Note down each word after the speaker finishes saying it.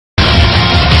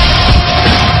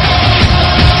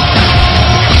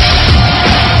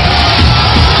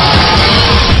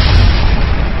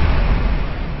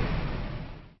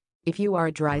If you are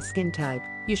a dry skin type,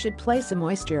 you should place a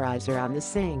moisturizer on the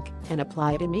sink and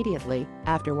apply it immediately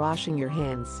after washing your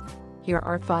hands. Here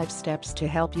are 5 steps to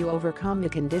help you overcome the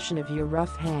condition of your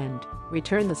rough hand.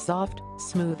 Return the soft,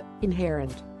 smooth,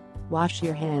 inherent. Wash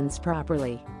your hands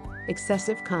properly.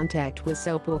 Excessive contact with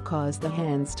soap will cause the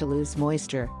hands to lose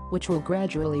moisture, which will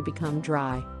gradually become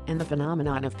dry, and the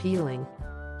phenomenon of peeling.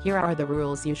 Here are the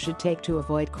rules you should take to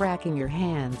avoid cracking your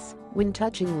hands. When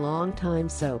touching long-time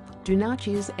soap, do not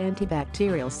use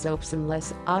antibacterial soaps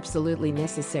unless absolutely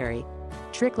necessary.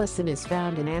 Triclosan is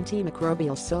found in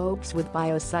antimicrobial soaps with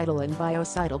biocidal and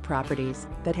biocidal properties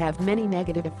that have many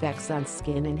negative effects on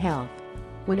skin and health.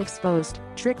 When exposed,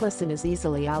 triclosan is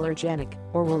easily allergenic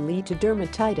or will lead to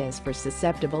dermatitis for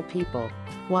susceptible people,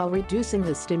 while reducing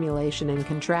the stimulation and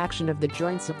contraction of the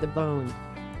joints of the bone.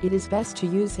 It is best to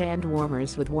use hand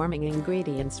warmers with warming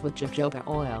ingredients with jojoba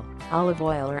oil, olive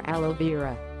oil or aloe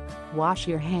vera. Wash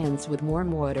your hands with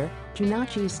warm water. Do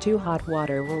not use too hot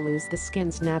water, will lose the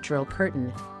skin's natural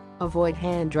curtain. Avoid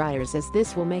hand dryers as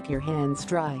this will make your hands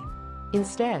dry.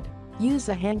 Instead, use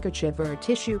a handkerchief or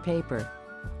tissue paper.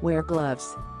 Wear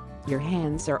gloves. Your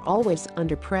hands are always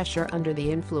under pressure under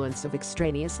the influence of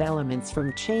extraneous elements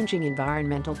from changing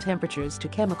environmental temperatures to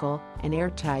chemical and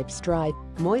air types dry,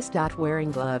 moist.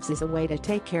 Wearing gloves is a way to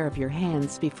take care of your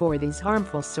hands before these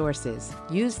harmful sources.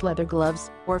 Use leather gloves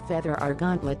or feather or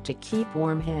gauntlet to keep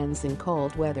warm hands in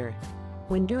cold weather.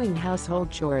 When doing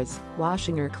household chores,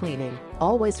 washing or cleaning,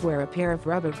 always wear a pair of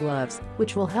rubber gloves,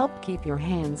 which will help keep your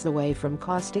hands away from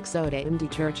caustic soda and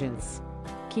detergents.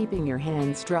 Keeping your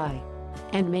hands dry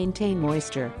and maintain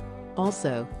moisture.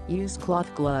 Also, use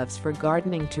cloth gloves for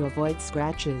gardening to avoid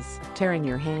scratches, tearing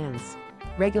your hands.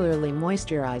 Regularly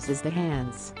moisturizes the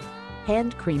hands.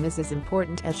 Hand cream is as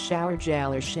important as shower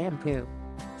gel or shampoo.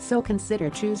 So consider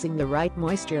choosing the right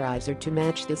moisturizer to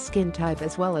match the skin type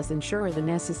as well as ensure the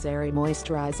necessary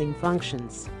moisturizing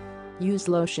functions. Use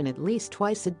lotion at least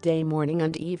twice a day, morning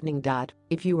and evening.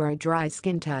 If you are a dry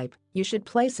skin type, you should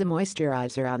place a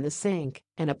moisturizer on the sink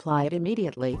and apply it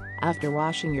immediately after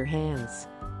washing your hands.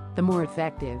 The more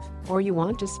effective, or you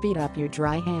want to speed up your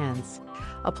dry hands,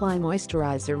 apply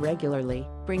moisturizer regularly,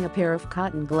 bring a pair of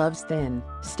cotton gloves, then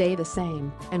stay the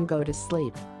same and go to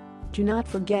sleep. Do not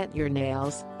forget your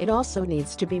nails, it also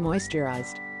needs to be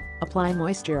moisturized. Apply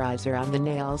moisturizer on the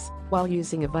nails while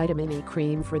using a vitamin E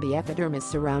cream for the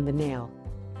epidermis around the nail.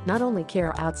 Not only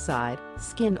care outside,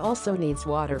 skin also needs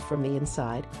water from the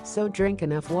inside, so drink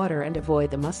enough water and avoid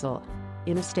the muscle.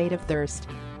 In a state of thirst,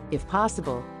 if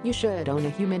possible, you should own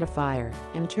a humidifier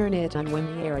and turn it on when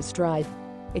the air is dry.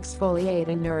 Exfoliate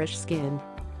and nourish skin.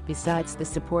 Besides the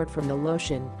support from the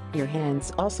lotion, your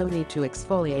hands also need to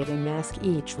exfoliate and mask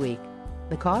each week.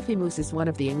 The coffee mousse is one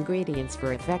of the ingredients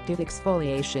for effective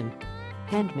exfoliation.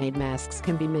 Handmade masks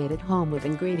can be made at home with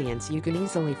ingredients you can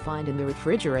easily find in the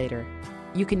refrigerator.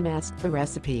 You can mask the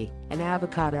recipe: an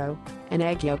avocado, an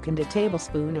egg yolk and a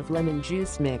tablespoon of lemon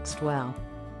juice mixed well.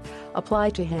 Apply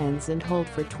to hands and hold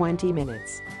for 20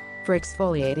 minutes. For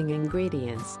exfoliating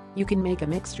ingredients, you can make a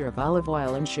mixture of olive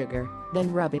oil and sugar,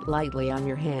 then rub it lightly on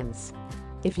your hands.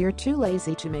 If you're too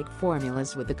lazy to make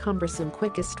formulas, with the cumbersome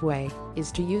quickest way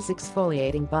is to use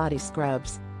exfoliating body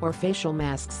scrubs or facial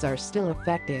masks are still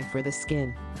effective for the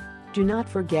skin. Do not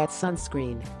forget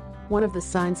sunscreen. One of the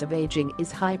signs of aging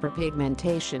is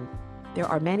hyperpigmentation. There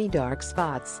are many dark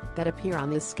spots that appear on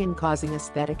the skin causing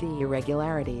aesthetic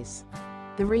irregularities.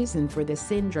 The reason for this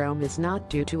syndrome is not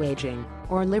due to aging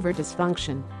or liver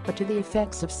dysfunction, but to the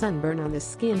effects of sunburn on the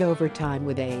skin over time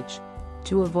with age.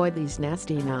 To avoid these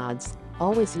nasty nods,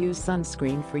 always use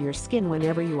sunscreen for your skin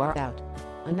whenever you are out.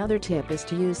 Another tip is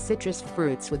to use citrus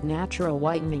fruits with natural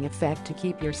whitening effect to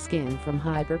keep your skin from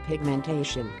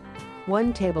hyperpigmentation.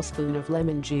 1 tablespoon of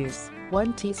lemon juice,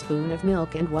 1 teaspoon of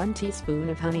milk and 1 teaspoon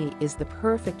of honey is the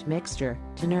perfect mixture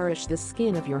to nourish the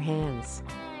skin of your hands.